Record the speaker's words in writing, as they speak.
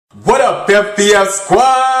up, FBF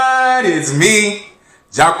Squad? It's me,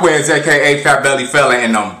 Jacques, aka Fat Belly Fella,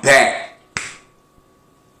 and I'm back.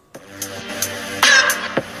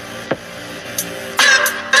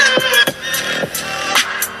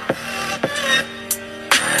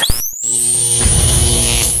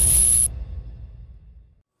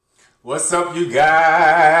 What's up, you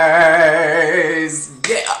guys?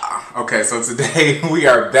 Yeah. Okay, so today we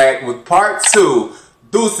are back with part 2,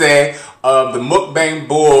 Dulce, of the Mukbang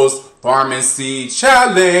Bulls Farm&Sea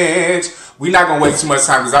challenge. We're not gonna waste too much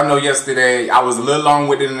time because I know yesterday I was a little long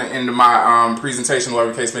with it in my presentation,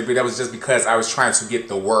 whatever the case may be. That was just because I was trying to get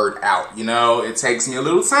the word out. You know, it takes me a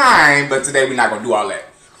little time, but today we're not gonna do all that.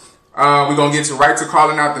 We're gonna get right to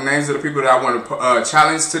calling out the names of the people that I want to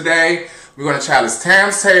challenge today. We're gonna challenge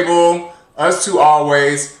Tam's Table, Us Two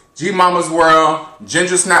Always, G Mama's World,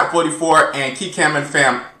 Ginger Snap 44, and Key Cam and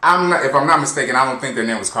Fam. If I'm not mistaken, I don't think their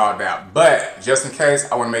name was called out. But just in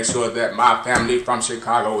case, I want to make sure that my family from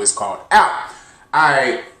Chicago is called out.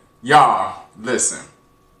 Alright, y'all, listen.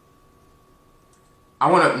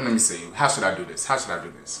 Let me see. How should I do this?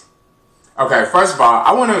 Okay, first of all,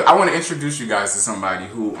 I wanna introduce you guys to somebody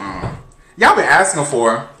who y'all been asking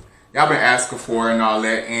for. Y'all been asking for and all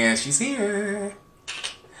that, and she's here.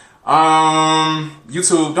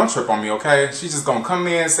 YouTube, don't trip on me, okay? She's just gonna come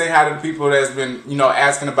in, say hi to the people that's been, you know,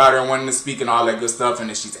 asking about her and wanting to speak and all that good stuff, and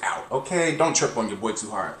then she's out, okay? Don't trip on your boy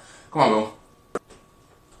too hard. Come on, bro.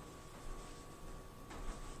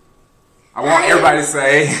 I want everybody to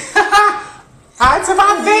say hi to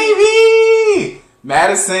my baby!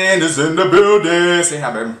 Madison is in the building. Say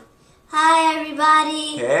hi, baby. Hi,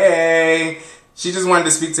 everybody. Hey. She just wanted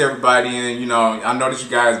to speak to everybody, and you know, I know that you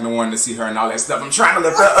guys been wanting to see her and all that stuff. I'm trying to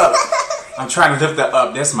lift her up.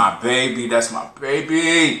 That's my baby.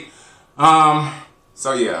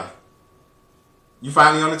 So yeah. You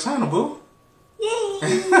finally on the channel, boo?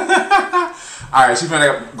 Yay. Alright, she's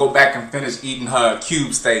gonna go back and finish eating her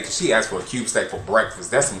cube steak. She asked for a cube steak for breakfast.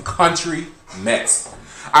 That's some country mess.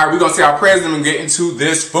 Alright, we're gonna say our prayers and get into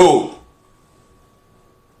this food.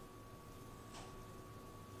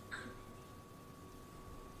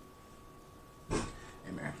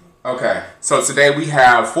 Okay, so today we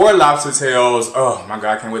have 4 lobster tails. Oh my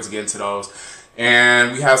God, I can't wait to get into those.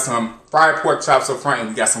 And we have some fried pork chops up front, and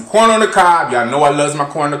we got some corn on the cob. Y'all know I love my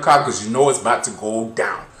corn on the cob because you know it's about to go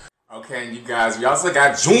down. Okay, and you guys, we also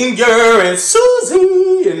got Junior and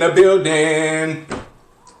Susie in the building.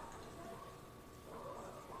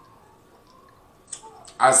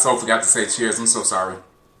 I so forgot to say cheers. I'm so sorry.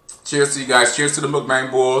 Cheers to you guys. Cheers to the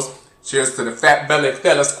Mukbang Bulls. Cheers to the Fat Belly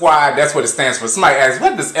Fella Squad. That's what it stands for. Somebody asked,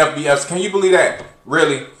 what does FBF? Can you believe that?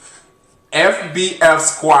 Really? FBF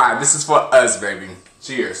Squad. This is for us, baby.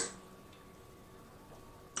 Cheers.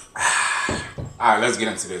 Alright, let's get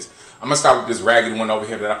into this. I'm going to start with this raggedy one over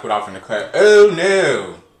here that I put off in the cut. Oh,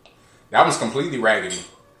 no. That one's completely raggedy.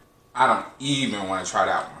 I don't even want to try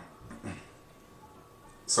that one.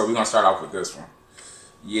 So we're going to start off with this one.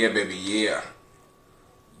 Yeah, baby, yeah.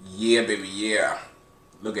 Yeah, baby, yeah.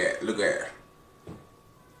 Look at it.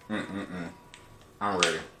 I'm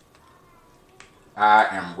ready. I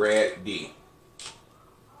am ready.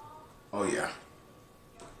 Oh, yeah.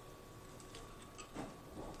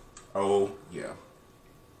 Oh, yeah.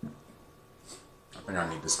 I think I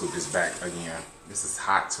need to scoop this back again. This is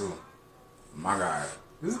hot, too. My God.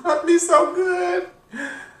 This is about to be so good.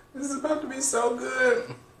 This is about to be so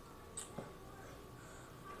good.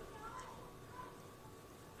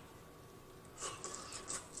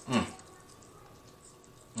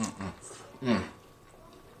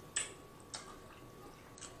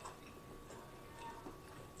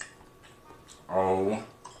 Oh.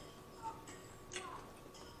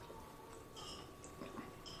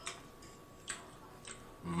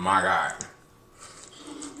 My God.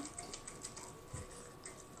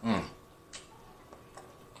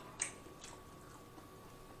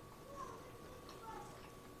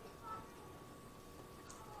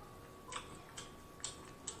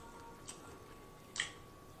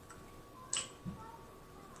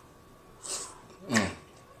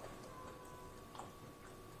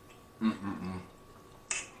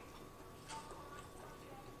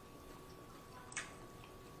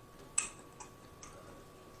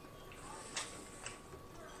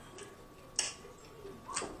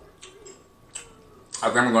 I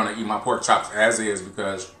think I'm gonna eat my pork chops as is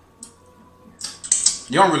because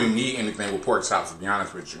you don't really need anything with pork chops, to be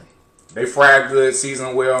honest with you. They fry good,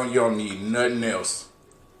 seasoned well, and you don't need nothing else.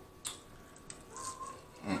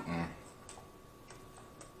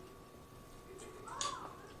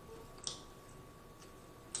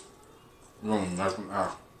 That's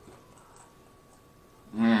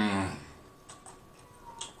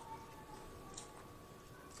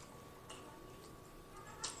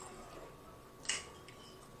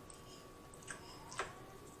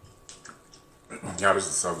Yeah, this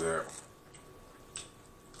is so good.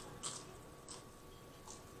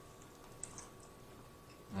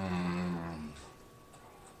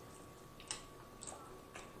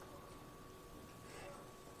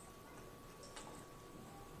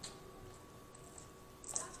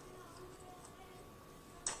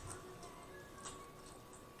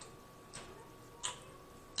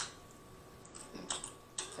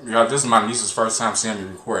 Yeah, this is my niece's first time seeing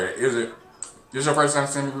me record. Is it? This your first time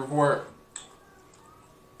seeing me record?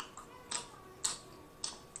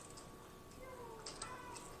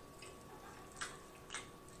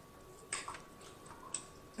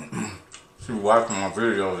 She was watching my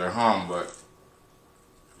videos at home, but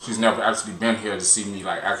she's never actually been here to see me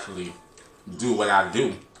like actually do what I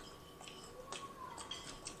do.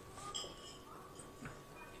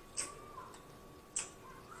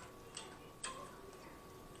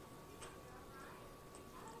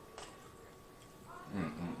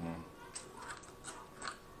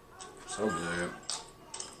 So good.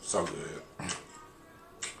 So good.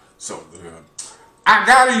 So good. I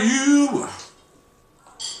got you.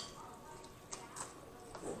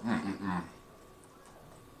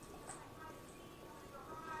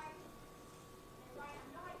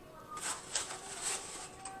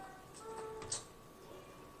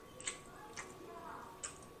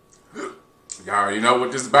 Y'all already know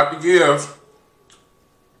what this is about to give.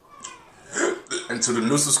 And to the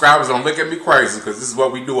new subscribers, don't look at me crazy, because this is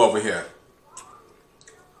what we do over here.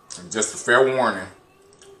 And just a fair warning.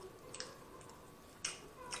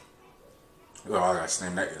 Oh, I gotta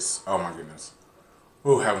slam that is. Oh my goodness.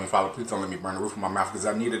 Oh, Heavenly Father, please don't let me burn the roof of my mouth, because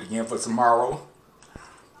I need it again for tomorrow.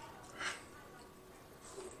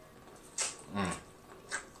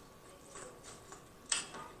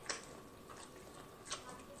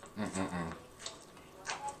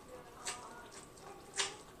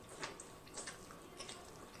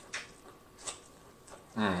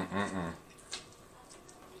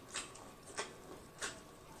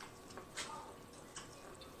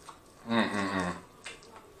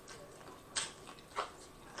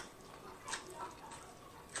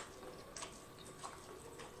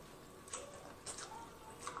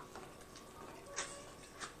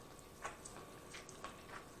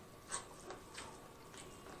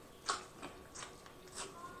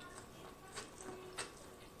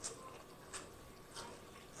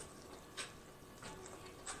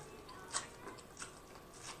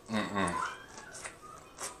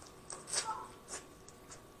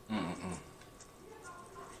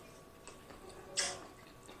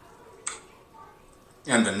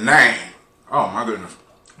 In the name. Oh my goodness.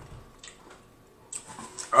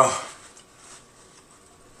 Oh.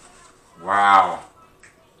 Wow.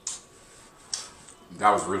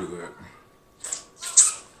 That was really good.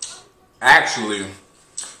 Actually,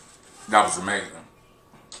 that was amazing.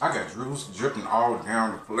 I got juice dripping all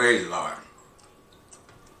down the plate, Lord.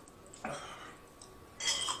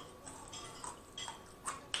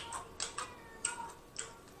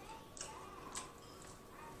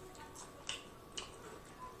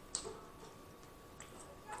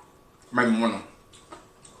 Make me wanna.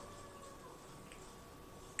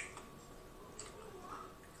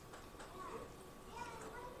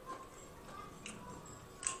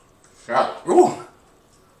 Ooh.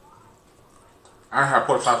 I had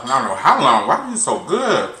pork chops and I don't know how long. Why are you so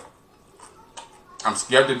good? I'm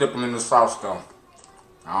scared to dip them in the sauce though.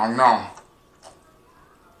 I don't know.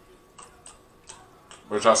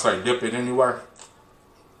 But y'all say dip it anywhere?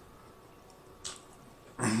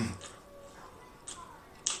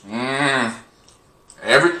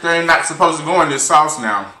 Everything not supposed to go in this sauce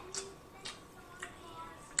now.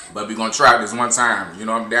 But we gonna try this one time. You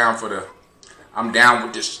know, I'm down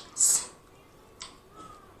with this.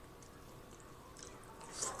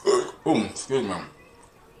 Ooh, excuse me.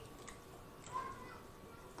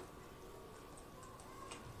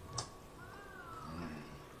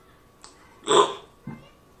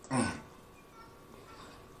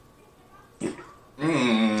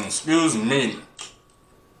 Excuse me.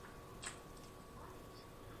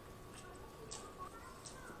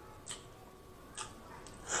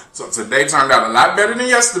 So today turned out a lot better than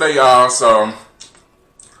yesterday, y'all. So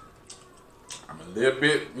I'm a little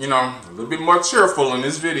bit, a little bit more cheerful in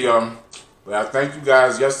this video. But I thank you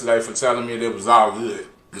guys yesterday for telling me that it was all good,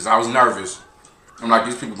 because I was nervous. I'm like,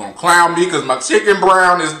 these people gonna clown me because my chicken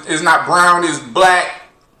brown is not brown, it's black.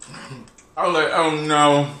 I was like, oh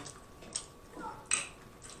no.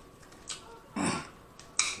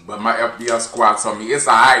 But my FBF squad told me, it's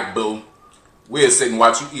alright, boo. We'll sit and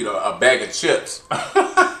watch you eat a bag of chips.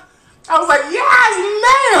 I was like,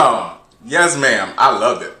 yes, ma'am. Yes, ma'am. I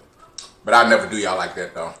loved it. But I never do y'all like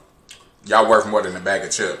that, though. Y'all worth more than a bag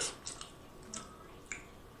of chips.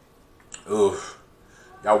 Ooh,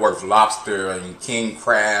 y'all work lobster and king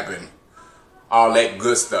crab and all that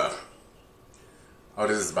good stuff. Oh,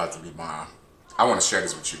 this is about to be bomb. I want to share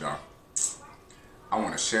this with you, though. I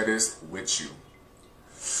want to share this with you.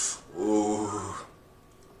 Ooh.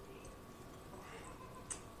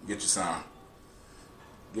 Get you some.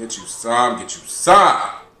 Get you some. Get you some.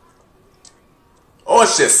 Oh,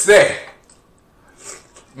 shit, say.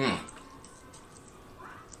 Mm.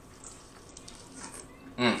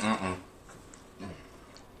 Mm.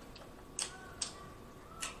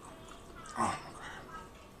 Oh, my God.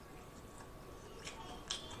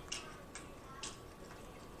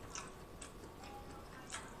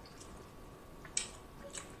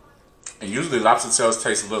 And usually lobster tails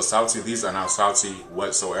taste a little salty. These are not salty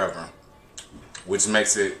whatsoever, which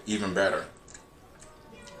makes it even better.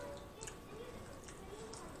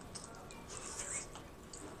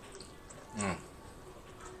 Mm.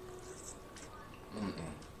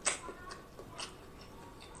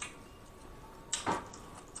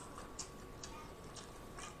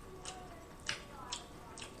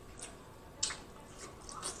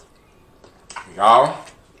 Y'all,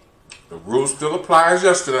 the rules still apply as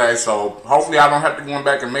yesterday, so hopefully I don't have to go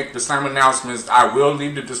back and make the same announcements. I will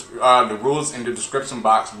leave the rules in the description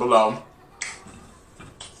box below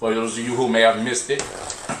for those of you who may have missed it.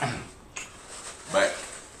 But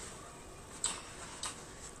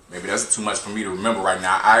maybe that's too much for me to remember right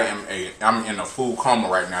now. I'm in a food coma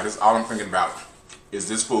right now. This is all I'm thinking about is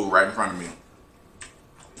this food right in front of me.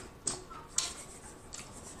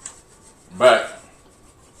 But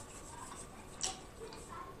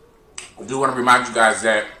I do want to remind you guys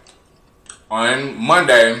that on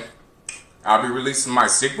Monday, I'll be releasing my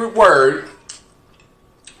secret word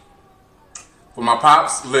for my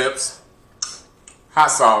Pop's Lips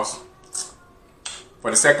hot sauce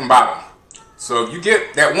for the second bottle. So if you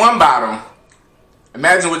get that one bottle,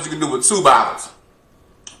 imagine what you can do with 2 bottles.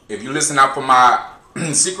 If you listen out for my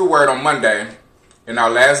secret word on Monday, in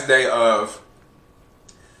our last day of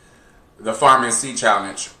the Farm&Sea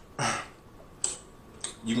challenge,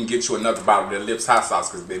 you can get you another bottle of the Lips hot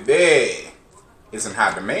sauce because, baby, it's in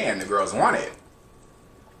high demand. The girls want it.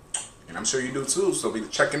 And I'm sure you do too. So be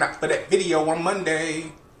checking out for that video on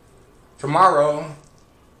Monday. Tomorrow.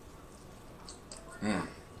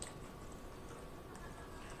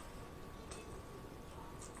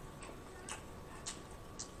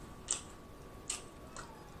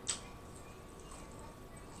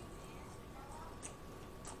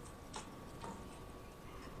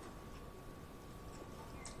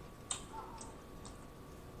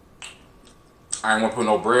 I ain't gonna put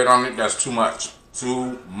no bread on it. That's too much.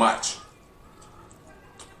 Too much.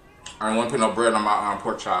 I ain't gonna put no bread on my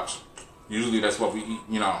pork chops. Usually that's what we eat.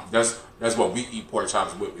 You know, that's what we eat pork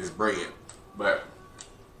chops with is bread. But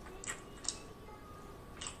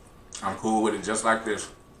I'm cool with it just like this.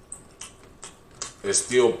 It's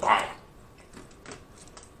still bomb.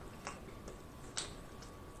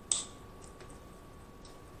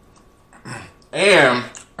 And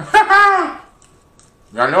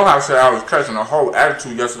y'all know how I said I was catching a whole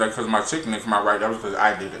attitude yesterday because my chicken didn't come out right. That was because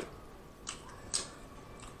I did it.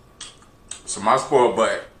 So my spoiled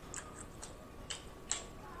butt,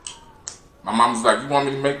 my mom was like, "You want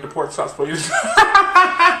me to make the pork chops for you?"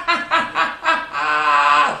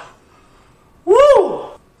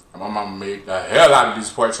 Woo! And my mama made the hell out of these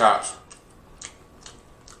pork chops.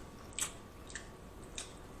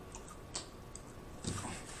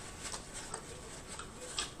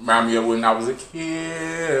 Remind me of when I was a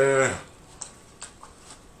kid,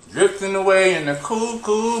 drifting away in the cool,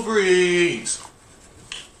 cool breeze.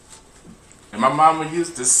 And my mama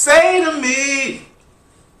used to say to me,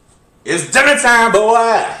 "It's dinner time,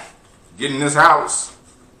 boy. Get in this house."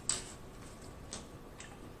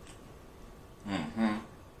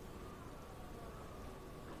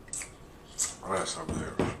 Oh, that's so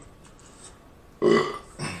good.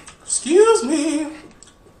 Excuse me.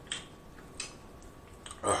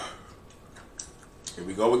 Here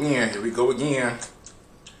we go again. Here we go again.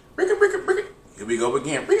 Brick it, brick it, brick it. Here we go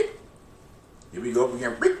again. Brick it. Here we go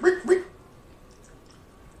again. Brick, brick, brick.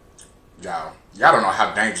 Y'all don't know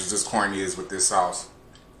how dangerous this corn is with this sauce.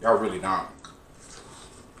 Y'all really don't.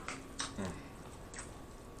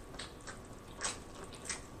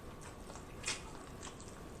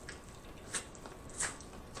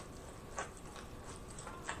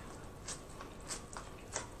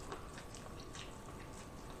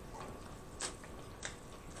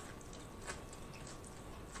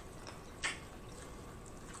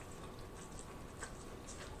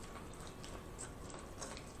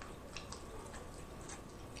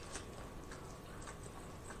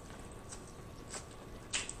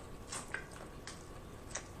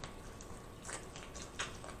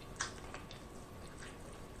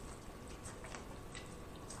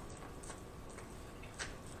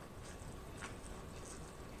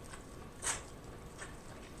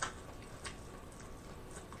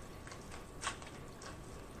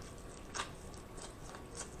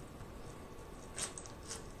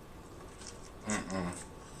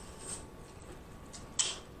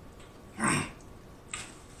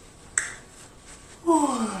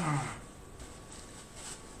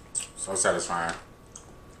 So satisfying.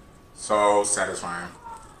 So satisfying.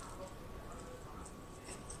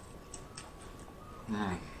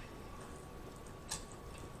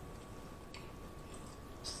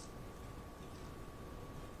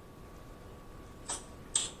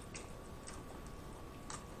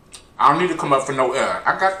 I don't need to come up for no air.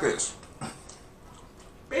 I got this.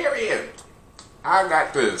 Period. I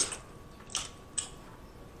got this.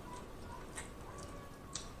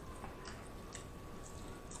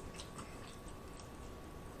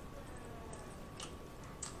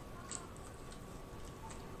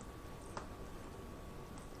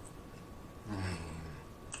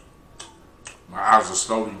 My eyes are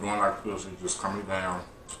slowly going like this and just coming down.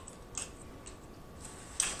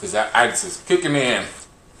 Because that ice is kicking in.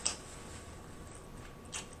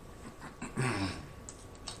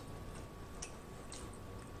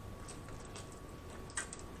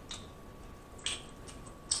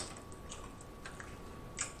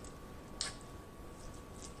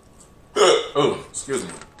 Oh, excuse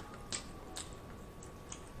me.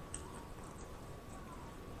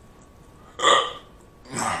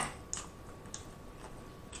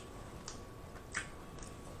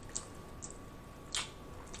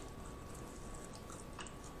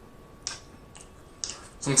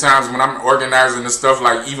 Sometimes when I'm organizing this stuff,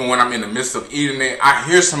 like even when I'm in the midst of eating it, I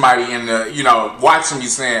hear somebody in the, watching me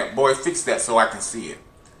saying, boy, fix that so I can see it.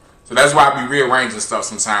 So that's why I be rearranging stuff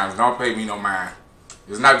sometimes. Don't pay me no mind.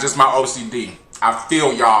 It's not just my OCD. I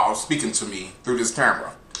feel y'all speaking to me through this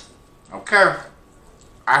camera. Okay?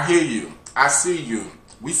 I hear you. I see you.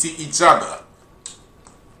 We see each other.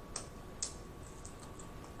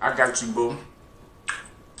 I got you, boo.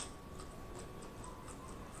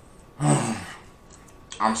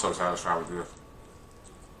 I'm so satisfied with this.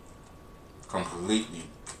 Completely.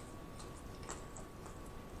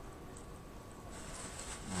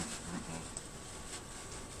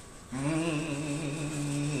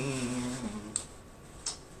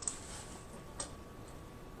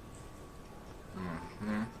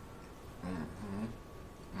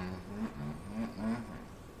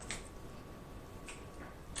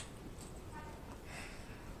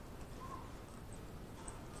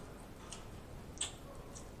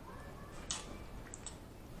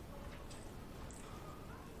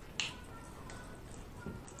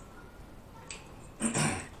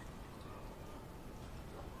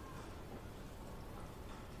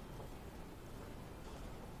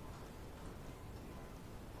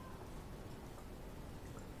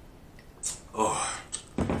 Oh.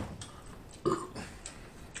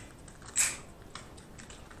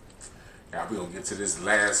 Yeah, we're gonna get to this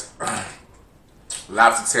last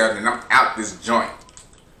lobster tail and I'm out this joint.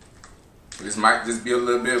 This might just be a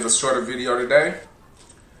little bit of a shorter video today.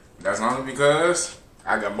 That's only because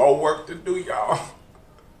I got more work to do, y'all.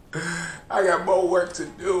 I got more work to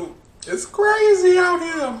do. It's crazy out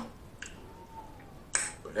here.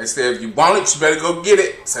 But they said if you want it, you better go get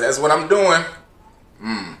it. So that's what I'm doing.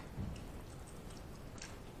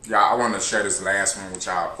 Y'all, I want to share this last one with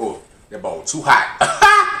y'all. Oh, that bowl too hot.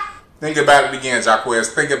 Think about it again, Jacques.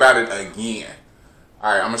 Think about it again.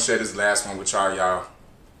 All right, I'm going to share this last one with y'all.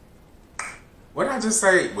 What did I just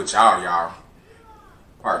say? With y'all.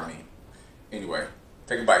 Pardon me. Anyway,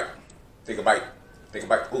 take a bite. Take a bite. Take a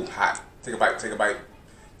bite. Ooh, hot. Take a bite. Take a bite.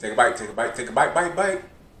 Take a bite. Take a bite. Take a bite. Bite.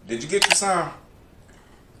 Did you get your some?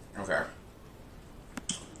 Okay.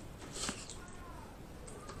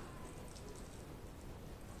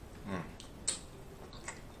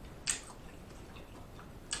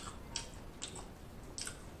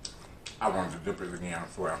 I wanted to dip it again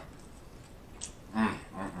as well.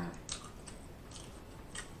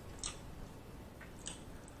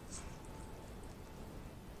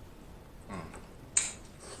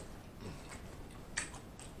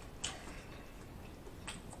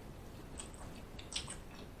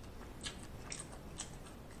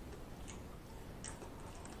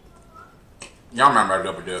 Y'all remember I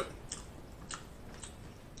double dip.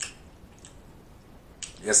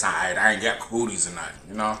 It's alright. I ain't got cooties or nothing,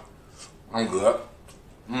 you know? I'm good.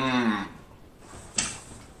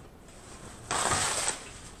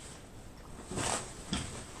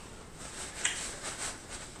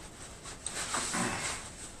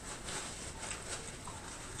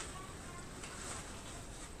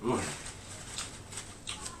 Ooh.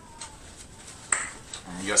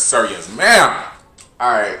 Yes, sir. Yes, ma'am. All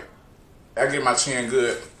right. I get my chin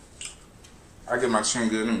good. Let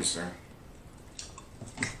me see.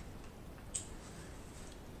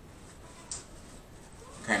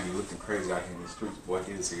 Can't be looking crazy out here in the streets. Boy,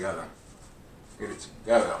 get it together. Get it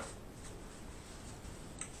together.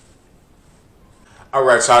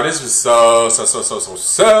 Alright, y'all, this was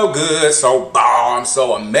so good, so bomb,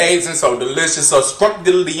 so amazing, so delicious, so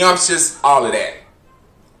scrumptious, all of that.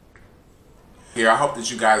 Here, I hope that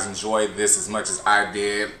you guys enjoyed this as much as I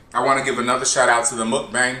did. I want to give another shout out to the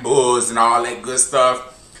Mukbang Bulls and all that good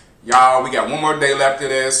stuff. Y'all, we got one more day left of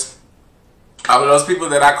this. All of those people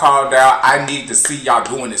that I called out, I need to see y'all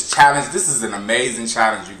doing this challenge. This is an amazing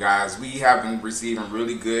challenge, you guys. We have been receiving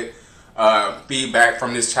really good feedback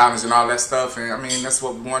from this challenge and all that stuff. And I mean, that's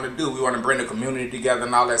what we want to do. We want to bring the community together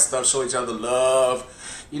and all that stuff. Show each other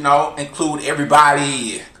love. You know, include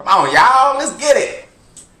everybody. Come on, y'all. Let's get it.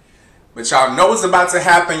 But y'all know what's about to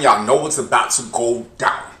happen. Y'all know what's about to go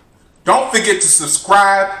down. Don't forget to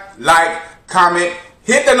subscribe, like, comment,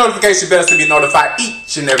 hit that notification bell to be notified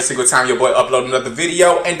each and every single time your boy uploads another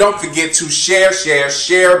video. And don't forget to share because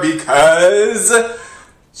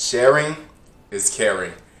sharing is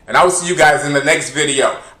caring. And I will see you guys in the next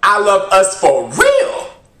video. I love us for real.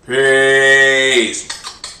 Peace.